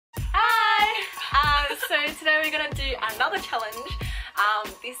do another challenge.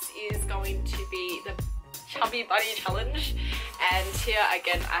 This is going to be the Chubby Buddy challenge, and here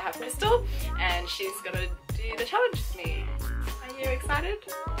again I have Crystal and she's gonna do the challenge with me. Are you excited?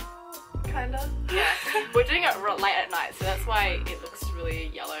 Kinda. Yeah. We're doing it late at night, so that's why it looks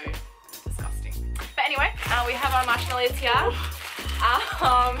really yellow and disgusting. But anyway, we have our marshmallows here.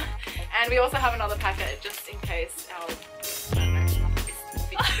 And we also have another packet just in case our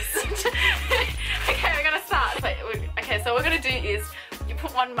okay, we're gonna start. Okay, so what we're gonna do is you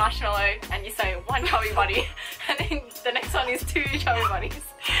put one marshmallow and you say one Chubby Buddy, and then the next one is 2 Chubby Buddies.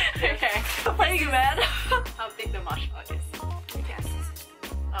 Okay. What are you, man? How big the marshmallow is? Yes.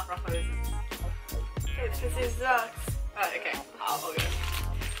 Oh, rough scissors. Okay, this is oh, okay. I'll go.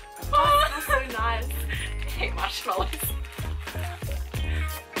 Oh, that's so nice. I hate marshmallows.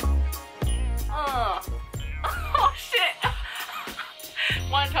 Oh. Oh shit!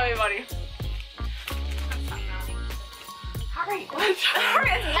 One Chubby Buddy. Hurry!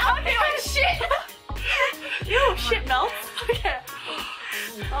 Hurry! It's melting like shit! Ew, shit melts. Okay.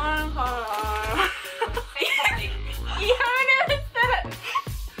 You haven't even said it!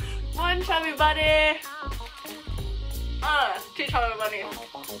 One Chubby Buddy. 2 Chubby Buddies.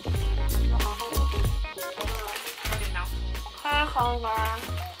 ค่อยๆของมา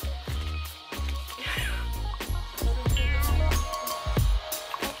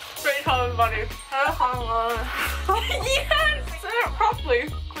 3 Chubby Buddies. ค่อยๆของมา Yes! Say it properly.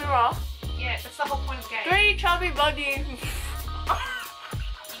 Clearer. Yeah, that's the whole point of the game. 3 Chubby Buddies.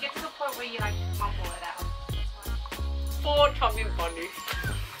 You get to the point where you like mumble it out. 4 Chubby Buddies.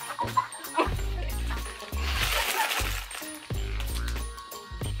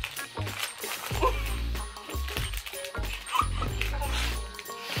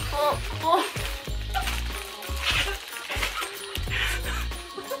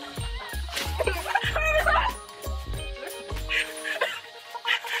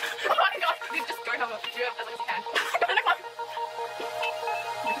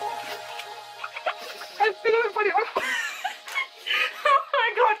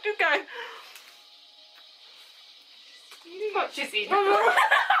 She's eating.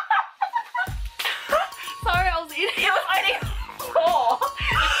 Sorry, I was eating. I was eating 4.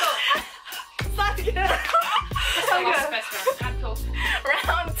 Start again.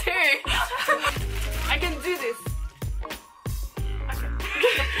 Round 2. I can do this. Okay.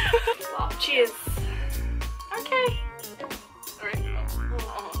 Wow. Cheers. Okay. Alright.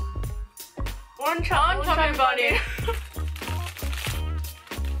 One Chubby Buddy.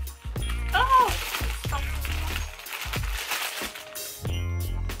 Oh.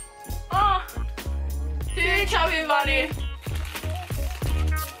 Oh. 2 Chubby Buddy.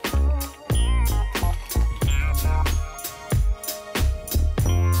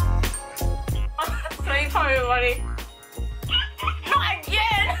 Chubby Buddy. Not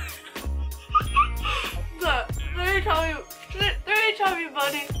again! 3 Chubby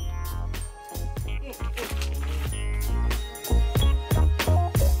Buddy.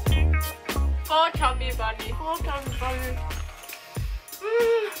 4 Chubby Buddy. 4 Chubby Buddy.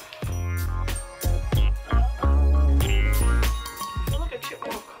 Look at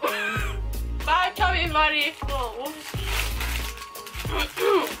chipmunk. 5 Chubby Buddy.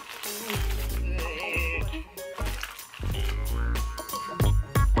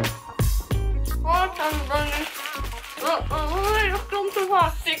 Oh, Chubby Bunny. Look, come too far.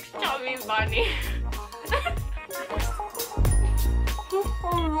 6 Chubby Bunny.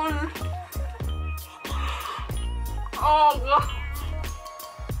 Oh god.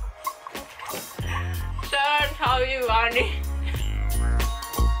 7 Chubby Bunny.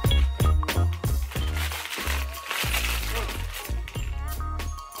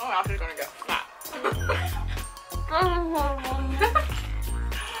 Oh, I'm actually gonna get fat.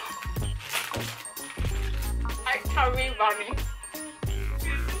 8 Chubby Bunny.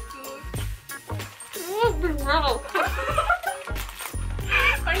 What's the middle?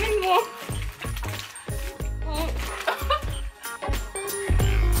 I need more.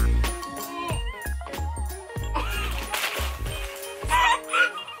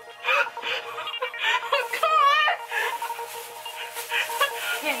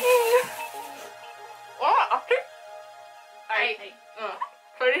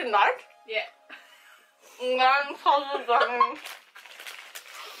 So it is nice? Yeah. One Chubby Bunny.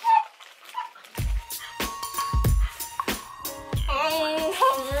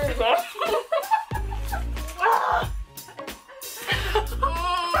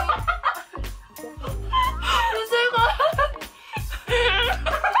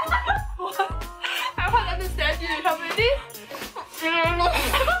 I can't understand you, Chubby.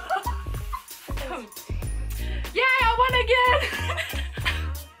 Yeah,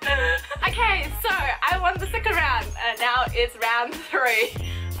 round 3.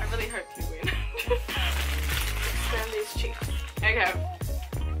 I really hope you win. Expand these cheeks. Okay.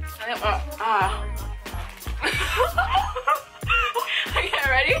 Okay,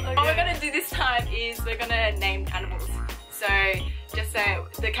 ready? Okay. What we're gonna do this time is we're gonna name animals. So just say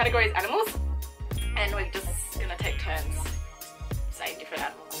the category is animals, and we're just gonna take turns saying different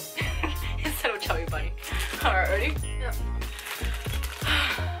animals instead of Chubby Bunny. Alright, ready? Yep.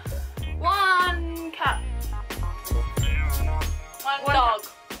 1 cat. 1 dog.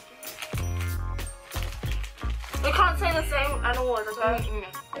 We can't say the same animal, okay?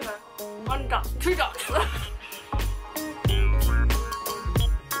 Okay. 1 duck. 2 ducks.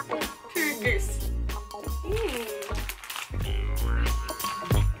 2 geese.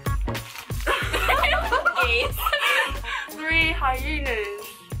 Geese. 3 hyenas.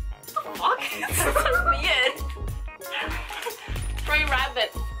 What the fuck? This is so weird. 3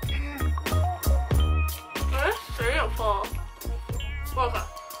 rabbits. What? 3 or 4? 4.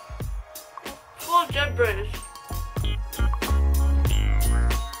 4 zebras.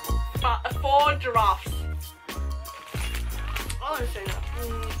 4 giraffes. I want to say that.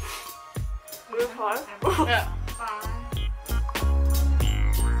 5? Yeah.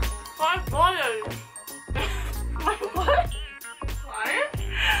 5 lions. What?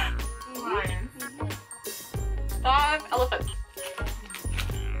 Lion? 5 elephants.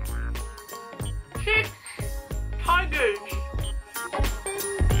 6 tigers.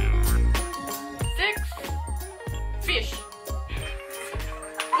 6 fish.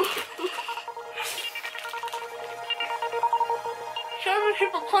 7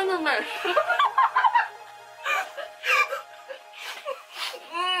 hippopotamus.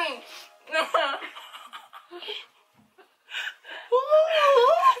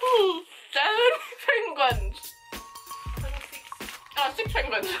 Seven penguins. 6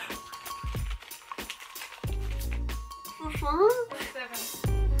 penguins.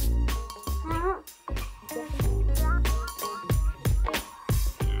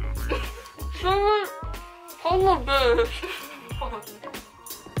 7 polar bears.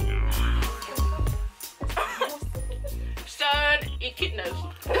 7 echidnas.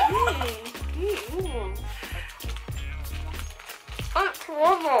 8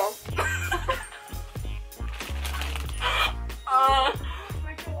 koala.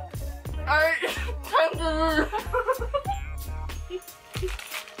 8 kangaroo.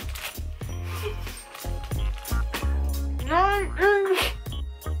 9 ings.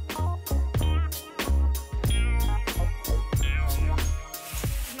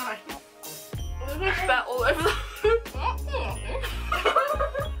 9. What did I spat all over the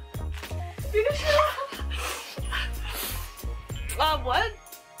finish it? What?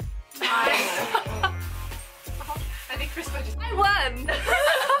 9. I think Chris just. I won!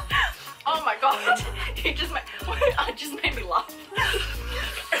 Oh my god. You just made me laugh.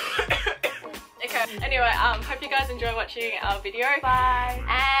 Okay, anyway, hope you guys enjoy watching our video. Bye.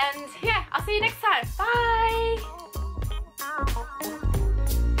 And yeah, I'll see you next time. Bye!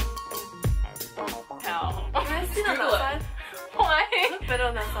 How? Can I sit on that side? Why? Look better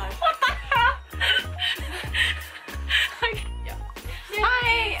on that side. What the hell? Okay, yeah.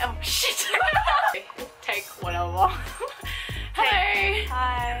 Hi! Oh shit! Take whatever. Hey!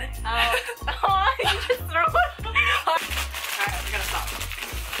 Hi. Oh, you just throw it.